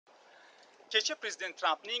Kecha Prezident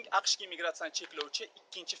Trampning AQShga immigratsiyani cheklovchi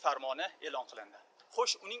ikkinchi farmoni e'lon qilindi.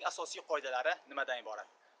 Xo'sh, uning asosiy qoidalari nimadan iborat?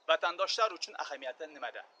 Vatandoshlar uchun ahamiyati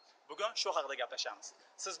nimada? Bugun shu haqida gaplashamiz.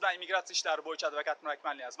 Siz bilan immigratsiya ishlari bo'yicha advokat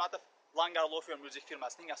Mirakmal Niyazmatov, Langar müzik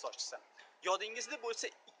firmasining asoschisi. Yodingizda bo'lsa,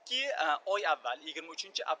 2 oy avval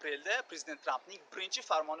 23-aprelda Prezident Trampning birinchi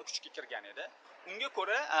farmoni kuchga kirgan edi. Unga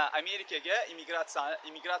ko'ra Amerikaga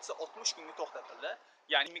immigratsiya 60 kunga to'xtatildi.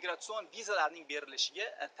 Ya'ni immigratsion vizalarning berilishiga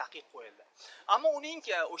taqiq qo'yildi. Ammo uning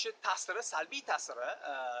o'sha ta'siri, salbiy ta'siri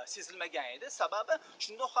sezilmagan edi. Sababi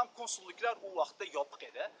shundoq ham konsulliklar u vaqtda yopiq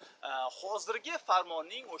edi. Hozirgi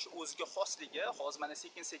farmonning o'sha o'ziga xosligi, hozir mana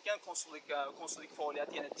sekin-sekin konsullik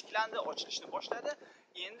faoliyati yana tiklandi, ochilishni boshladi.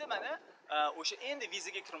 Endi mana o'sha endi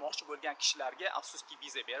vizaga kirmoqchi bo'lgan kishilarga afsuski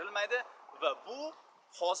viza berilmaydi va bu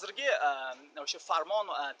hozirgi o'sha farmon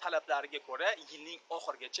talablariga ko'ra yilning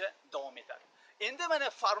oxirigacha davom etadi. Endi mana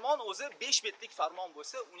farmon o'zi 5 betlik farmon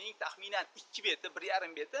bo'lsa, uning taxminan 2 beti,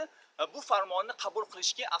 1,5 beti bu farmonni qabul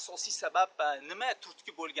qilishga asosiy sabab nima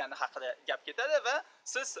turtki bo'lgani haqida gap ketadi va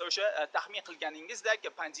siz o'sha taxmin qilganingizdek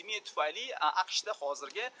pandemiya tufayli AQShda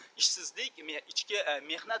hozirgi ishsizlik, ichki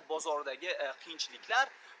mehnat bozoridagi qiyinchiliklar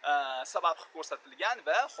sabab ko'rsatilgan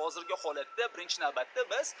va hozirgi holatda birinchi navbatda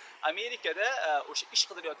biz Amerikada o'sha ish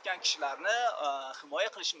qidirayotgan kishilarni himoya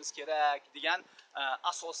qilishimiz kerak degan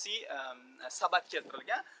asosiy sabab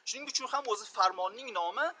keltirilgan. Shuning uchun ham o'zi farmonning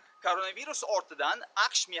nomi koronavirus ortidan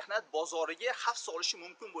AQSh mehnat bozoriga xavf solishi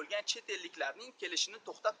mumkin bo'lgan chet elliklarning kelishini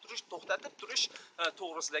to'xtatib turish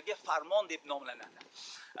to'g'risidagi farmon deb nomlanadi.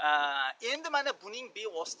 Endi mana buning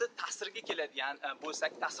bevosita ta'siriga keladigan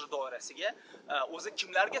bo'lsak, ta'sir doirasiga o'zi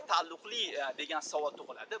kimlarga taalluqli degan savol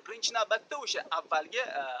tug'iladi. Birinchi navbatda o'sha avvalgi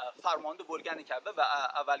farmonda bo'lgani kabi va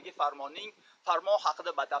avvalgi farmon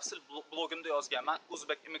haqida batafsil blogimda yozganman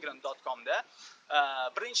uzbek.immigrant.comda.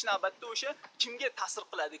 Birinchi navbatda o'sha kimga ta'sir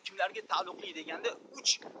qiladi, kimlarga taalluqli deganda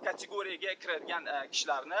 3 kategoriyaga kiradigan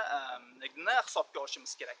kishilarni hisobga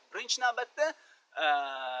olishimiz kerak. Birinchi navbatda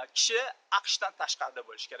kishi AQShdan tashqarida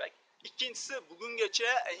bo'lishi kerak. Ikkinchisi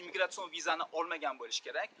bugungacha immigratsion vizani olmagan bo'lishi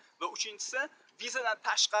kerak va uchinchisi vizadan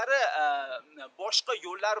tashqari boshqa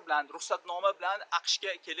yo'llar bilan, ruxsatnoma bilan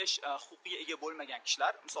AQShga kelish huquqiga ega bo'lmagan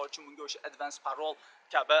kishilar, misol uchun bunga o'sha advance parole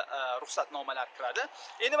kabi ruxsatnomalar kiradi.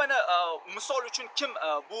 Endi mana misol uchun kim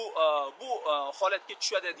bu holatga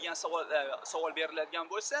tushadi degan savol beriladigan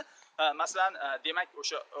bo'lsa, masalan, demak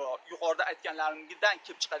o'sha yuqorida aytganlarimdan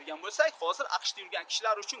kelib chiqadigan bo'lsak, hozir AQShda yurgan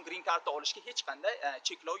kishilar uchun green card olishga hech qanday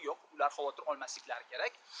cheklov yo'q. Ular xavotir olmasliklari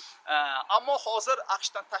kerak. Ammo hozir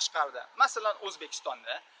AQShdan tashqarida, masalan,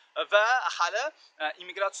 O'zbekistonda va hali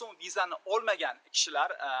immigratsion vizani olmagan kishilar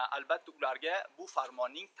albatta ularga bu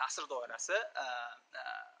farmonning ta'sir doirasi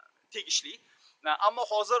tegishli. Ammo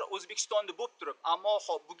hozir O'zbekistonda bo'lib turib, ammo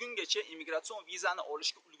bugungacha immigratsion vizani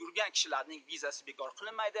olishga ulgurgan kishilarning vizasi bekor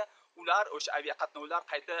qilinmaydi. Ular o'sha aviaqatnovlar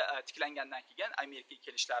qayta tiklangandan keyin Amerikaga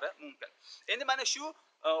kelishlari mumkin. Endi mana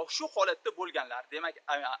shu holatda bo'lganlar, demak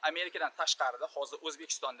Amerikadan tashqarida, hozir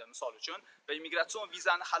O'zbekistonda misol uchun va immigratsion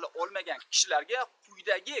vizani hali olmagan kishilarga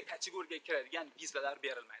quyidagi kategoriyaga kiradigan vizalar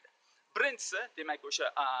berilmaydi. Birinchisi, demak o'sha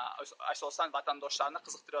asosan vatandoshlarni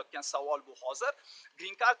qiziqtirayotgan savol bu hozir.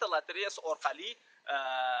 Green Card lotereyasi orqali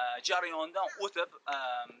jarayondan o'tib,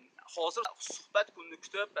 hozir suhbat kunini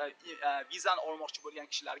kutib vizani olmoqchi bo'lgan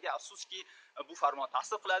kishilarga afsuski bu farmon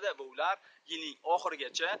ta'sir qiladi va ular yilning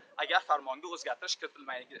oxirigacha agar farmonga o'zgartirish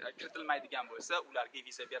kiritilmaydigan bo'lsa, ularga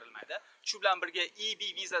viza berilmaydi. Shu bilan birga EB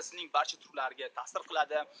vizasining barcha turlariga ta'sir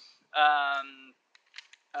qiladi.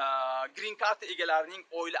 Green Card egalarining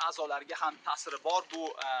oila a'zolariga ham ta'siri bor bu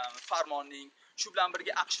farmonning. Shu bilan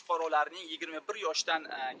birga AQSh fuqarolarining 21 yoshdan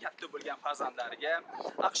katta bo'lgan farzandlariga,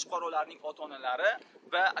 AQSh fuqarolarining ota-onalari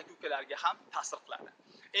va aka-ukalariga ham ta'sir qiladi.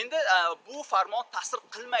 Endi bu farmon ta'sir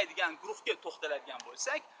qilmaydigan guruhga to'xtaladigan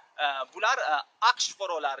bo'lsak, bular AQSh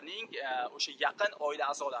fuqarolarining o'sha yaqin oila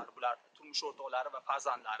a'zolari, bular turmush o'rtoqlari va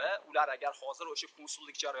farzandlari, ular agar hozir o'sha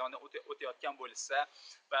konsullik jarayonida o'tayotgan bo'lsa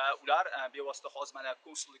va ular bevosita hozir mana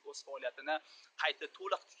konsullik o'z faoliyatini qayta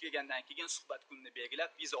to'liq tiklagandan keyin suhbat kunini belgilab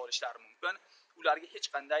viza olishlari mumkin. Ularga hech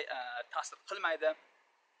qanday ta'sir qilmaydi.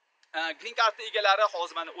 Green Card egalari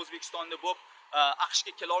hozir mana O'zbekistonda bo'lib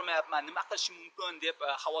AQShga kela olmayapman, nima qilishim mumkin deb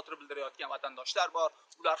xavotir bildirayotgan vatandoshlar bor.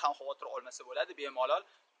 Ular ham xavotir olmasa bo'ladi, bemalol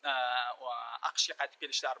AQShga qaytib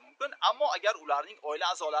kelishlari mumkin. Ammo agar ularning oila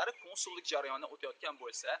a'zolari konsullik jarayonida o'tayotgan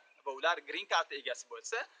bo'lsa va ular Green Card egasi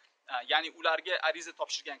bo'lsa, ya'ni ularga ariza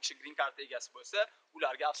topshirgan kishi Green Card egasi bo'lsa,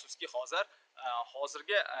 ularga afsuski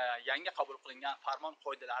hozirgi yangi qabul qilingan farmon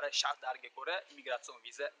qoidalari, shartlariga ko'ra immigratsion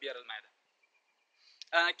viza berilmaydi.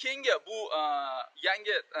 Keyingi bu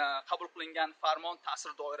yangi qabul qilingan farmon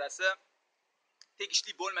ta'sir doirasi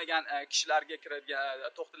tegishli bo'lmagan kishilarga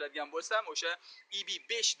to'xtaladigan bo'lsam, o'sha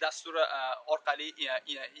EB5 dasturi orqali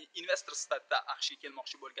investor sifatida AQShga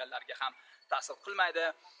kelmoqchi bo'lganlarga ham ta'sir qilmaydi.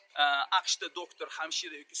 AQShda doktor,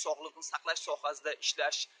 hamshira yoki sog'liqni saqlash sohasida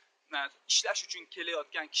ishlash uchun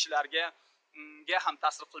kelayotgan kishilarga ham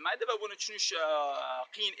ta'sir qilmaydi va buni tushunish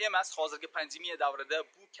qiyin emas. Hozirgi pandemiya davrida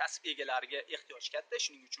bu kasb egalariga ehtiyoj katta.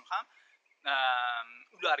 Shuning uchun ham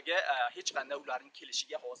ularga hech qanday ularning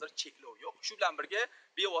kelishiga hozir cheklov yo'q. Shu bilan birga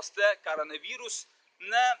bevosita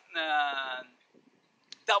koronavirusni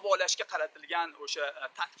davolashga qaratilgan o'sha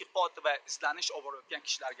tadqiqot va izlanish olib borayotgan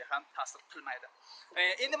kishilarga ham ta'sir qilmaydi.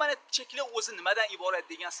 Endi mana cheklov o'zi nimadan iborat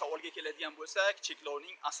degan savolga keladigan bo'lsak,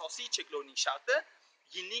 cheklovning asosiy cheklovning sharti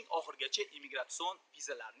yilning oxirigacha immigratsion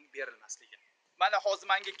vizalarning berilmasligi. Mana hozir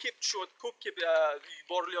menga ko'p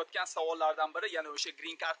yuborilayotgan savollardan biri, ya'ni o'sha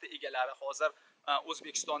green card egalari hozir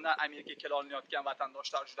O'zbekistondan Amerikaga kela olmayotgan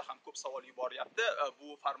vatandoshlar juda ham ko'p savol yuboryapti. Bu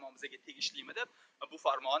farmon bizga tegishlimi deb. Bu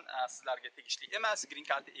farmon sizlarga tegishli emas. Green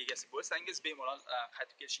card egasi bo'lsangiz bemalol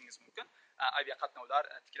qaytib kelishingiz mumkin. Aviaqatnovlar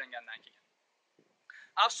tiklangandan keyin.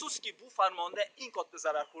 Afsuski bu farmonda eng katta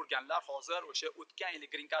zarar ko'rganlar hozir o'sha o'tgan yil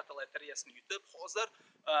green card lotereyasini yutib, hozir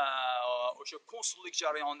o'sha konsullik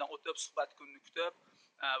jarayonidan o'tib, suhbat kunini kutib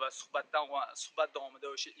va suhbat davomida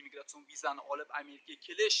o'sha immigratsion vizani olib Amerikaga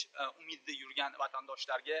kelish umidida yurgan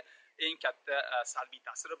vatandoshlarga eng katta salbiy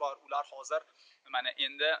ta'siri bor. Ular hozir mana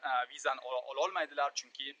endi vizani ola olmaydilar,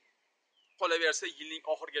 chunki qolaversa yilning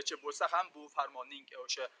oxirigacha bo'lsa ham bu farmonning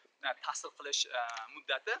o'sha ta'sir qilish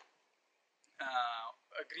muddati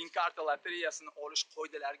green card lotereyasini olish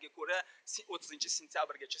qoidalariga ko'ra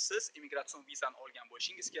 30-sentyabrgacha siz immigratsion vizani olgan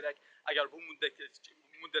bo'lishingiz kerak. Agar bu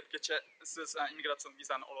muddatgacha siz immigratsion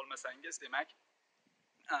vizani ola olmasangiz, demak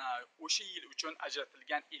o'sha yil uchun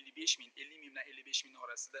ajratilgan 50 ming bilan 55 ming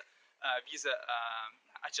orasida viza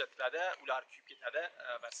ajratiladi, ular kuyib ketadi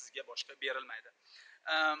va sizga boshqa berilmaydi.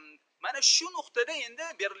 Mana shu nuqtada endi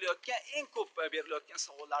eng ko'p berilayotgan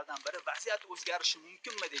savollardan biri vaziyat o'zgarishi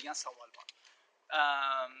mumkinmi degan savol bor.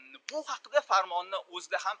 Bu haqida farmonni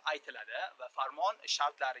o'zida ham aytiladi va farmon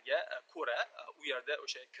shartlariga ko'ra, u yerda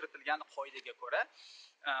o'sha kiritilgan qoidaga ko'ra,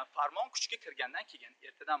 farmon kuchga kirgandan keyin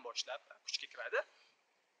ertadan boshlab kuchga kiradi.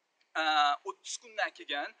 30 kundan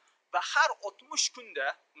keyin va har 60 kunda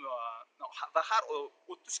va har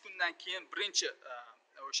 30 kundan keyin birinchi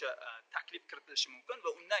o'sha taklif kiritilishi mumkin va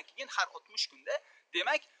undan keyin har 60 kunda,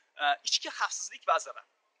 demak, ichki xavfsizlik vaziri,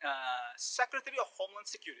 Secretary of Homeland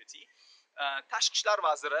Security, tashqi ishlar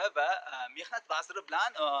vaziri va mehnat vaziri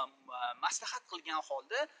bilan maslahat qilgan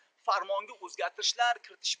holda farmonga o'zgartirishlar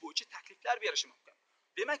kiritish bo'yicha takliflar berishi mumkin.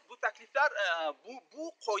 Demak, bu takliflar bu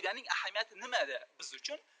qoidaning ahamiyati nimada biz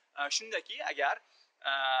uchun? Shundaki, agar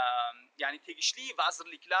ya'ni tegishli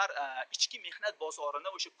vazirliklar ichki mehnat bozorini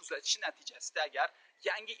o'sha kuzatish natijasida agar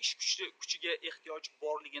yangi ish kuchiga ehtiyoj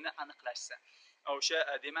borligini aniqlashsa, o'sha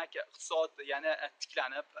demak iqtisod yana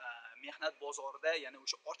tiklanib, mehnat bozorida yana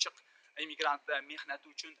o'sha ochiq immigrant mehnati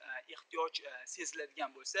uchun ehtiyoj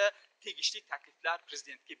seziladigan bo'lsa, tegishli takliflar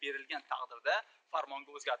prezidentga berilgan taqdirda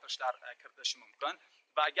farmonga o'zgartirishlar kiritilishi mumkin.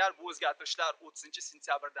 Va agar bu o'zgartirishlar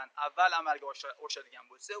 30-sentyabrdan avval amalga oshadigan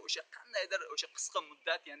bo'lsa, o'sha qandaydir o'sha qisqa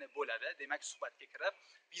muddat yana bo'ladi. Demak, suhbatga kirib,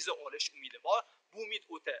 viza olish umidi bor. Bu umid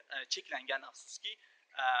o'ta cheklangan, afsuski.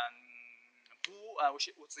 Bu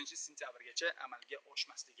o'sha 30-sentyabrgacha amalga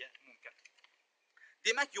oshmasligi mumkin.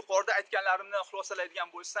 Demak, yuqorida aytganlarimni xulosalaydigan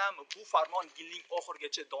bo'lsam, bu farmon yilning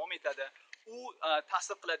oxirigacha davom etadi. U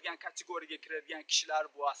ta'sir qiladigan kategoriyaga kiradigan kishilar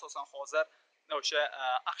bu asosan hozir o'sha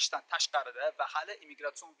AQShdan tashqarida va hali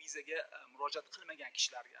immigratsion vizaga murojaat qilmagan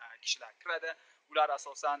kishilar kiradi. Ular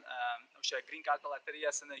asosan o'sha green card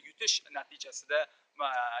lotereyasini yutish natijasida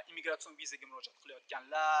immigratsion vizaga murojaat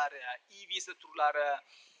qilayotganlar, viza turlari,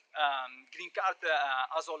 green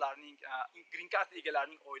card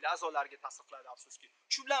egalarining oila a'zolariga ta'sir qiladi, afsuski.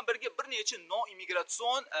 Shu bilan birga bir necha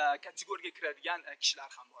no-immigratsion kategoriyaga kiradigan kishilar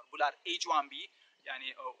ham bor. Bular H1B, ya'ni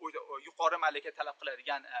yuqori malaka talab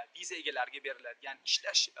qiladigan viza egalariga beriladigan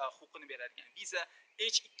ishlash huquqini beradigan viza,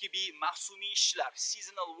 H2B mavsumiy ishchilar,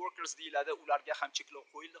 seasonal workers deyiladi, ularga ham cheklov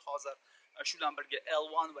qo'yildi hozir. Shu bilan birga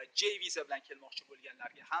L1 va J viza bilan kelmoqchi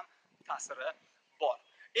bo'lganlarga ham ta'siri bor.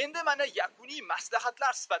 Endi mana yakuniy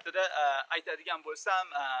maslahatlar sifatida aytadigan bo'lsam,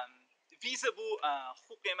 viza bu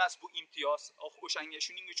huquq emas, bu imtiyoz. O'shanga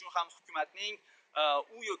shuning uchun ham hukumatning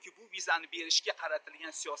u yoki bu vizani berishga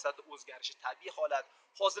qaratilgan siyosati o'zgarishi tabiiy holat.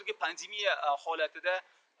 Hozirgi pandemiya holatida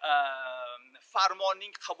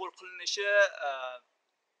farmonning qabul qilinishi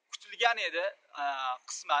kutilgan edi,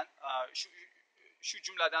 qisman shu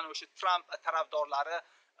jumladan o'sha Trump tarafdorlari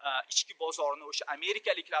ichki bozorni o'sha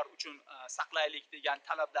amerikaliklar uchun saqlaylik degan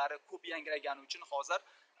talablari ko'p yangragani uchun hozir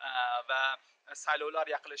va saylovlar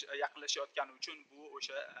yaqinlashayotgani uchun bu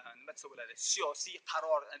o'sha nima desa bo'ladi, siyosiy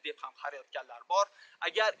qaror deb ham qarayotganlar bor.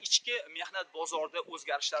 Agar ichki mehnat bozorida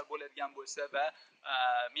o'zgarishlar bo'ladigan bo'lsa va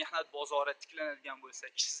mehnat bozori tiklanadigan bo'lsa,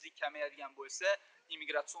 ishsizlik kamayadigan bo'lsa,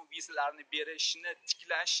 immigratsion vizalarini berishni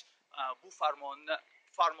tiklash bu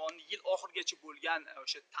farmonni yil oxirigacha bo'lgan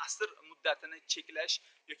o'sha ta'sir muddatini cheklash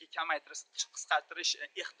yoki kamaytirish, qisqartirish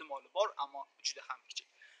ehtimoli bor, ammo juda ham kichik.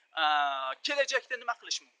 Kelajakda nima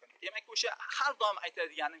qilish mumkin? Demak, o'sha har doim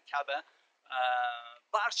aytadiganim kabi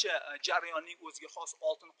barcha jarayonning o'ziga xos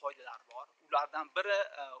oltin qoidalari bor. Ulardan biri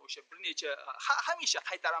o'sha bir necha hamisha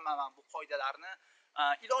qaytaraman bu qoidalarni.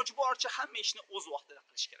 Iloji boricha hamma ishni o'z vaqtida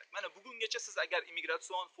qilish kerak. Mana bugungacha siz agar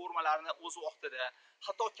immigratsion formalarini o'z vaqtida,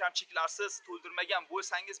 hatto kamchiliklarsiz to'ldirmagan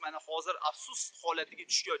bo'lsangiz, mana hozir afsus holatiga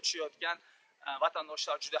tushayotgan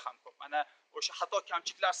vatandoshlar juda ham ko'p. Mana o'sha xato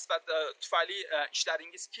kamchiliklar sifati tufayli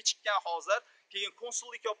ishlaringiz kechikkan hozir, keyin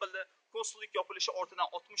konsullik yopildi. Konsullik yopilishi ortidan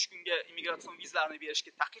 60 kunga immigratsion vizalarini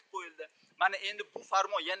berishga taqiq qo'yildi. Mana endi bu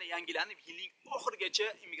farmon yana yangilanib, yilning oxirigacha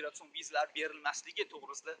immigratsion vizalar berilmasligi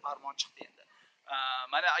to'g'risida farmon chiqdi endi.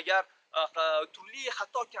 Mana agar turli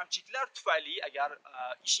xato kamchiliklar tufayli agar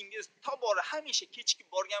ishingiz tobora hamisha kechikib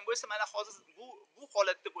borgan bo'lsa, mana hozir bu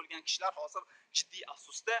holatda bo'lgan kishilar hozir jiddiy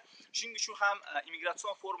afsusda. Shuning uchun ham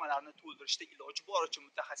immigratsion formalarini to'ldirishda iloji boricha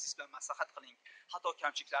mutaxassis bilan maslahat qiling. Xato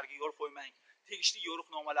kamchiliklarga yo'l qo'ymang. Tegishli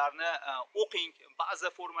yo'riqnomalarni o'qing. Ba'zi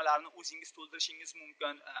formalarni o'zingiz to'ldirishingiz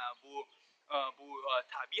mumkin. Bu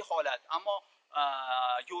tabiiy holat, ammo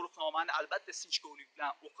yo'riqnomani albatta sinchkovlik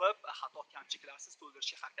bilan o'qib, xato kamchiliklarsiz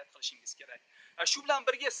to'ldirishga harakat qilishingiz kerak. Shu bilan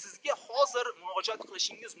birga sizga hozir murojaat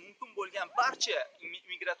qilishingiz mumkin bo'lgan barcha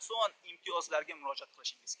immigratsion imtiyozlarga murojaat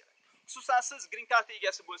qilishingiz kerak. Xususan siz green card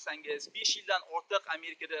egasi bo'lsangiz, 5 yildan ortiq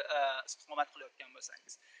Amerikada istiqomat qilayotgan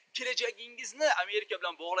bo'lsangiz, kelajagingizni Amerika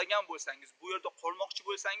bilan bog'lagan bo'lsangiz, bu yerda qolmoqchi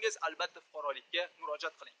bo'lsangiz, albatta fuqarolikka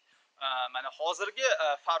murojaat qiling. Mana hozirgi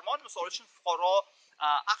farmon misol uchun fuqaro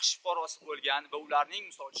AQSh fuqarosi bo'lgan va ularning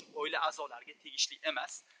misol uchun oila a'zolariga tegishli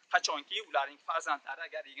emas. Qachonki ularning farzandlari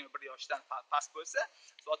agar 21 yoshdan past bo'lsa,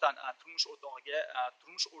 zotan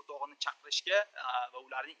turmush o'rtog'ini chaqirishga va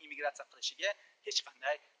ularning immigratsiya qilishiga hech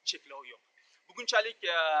qanday cheklov yo'q. Bugunchalik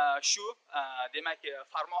shu, demak,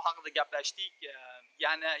 farmon haqida gaplashdik.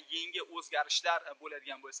 Yana yangi o'zgarishlar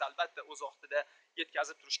bo'ladigan bo'lsa, albatta o'z vaqtida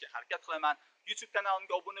yetkazib turishga harakat qilaman. YouTube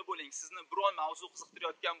kanalimga obuna bo'ling. Sizni biror mavzu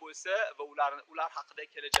qiziqtirayotgan bo'lsa va ular haqida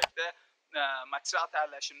kelajakda material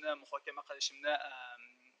tayyorlashimni, muhokama qilishimni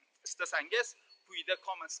istasangiz, quyida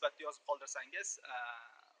komment sifatida yozib qoldirsangiz,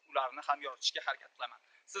 ularni ham yoritishga harakat qilaman.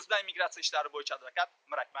 Siz bilan immigratsiya ishlari bo'yicha advokat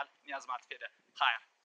Mirakmal Niyazmatov edi. Xayr.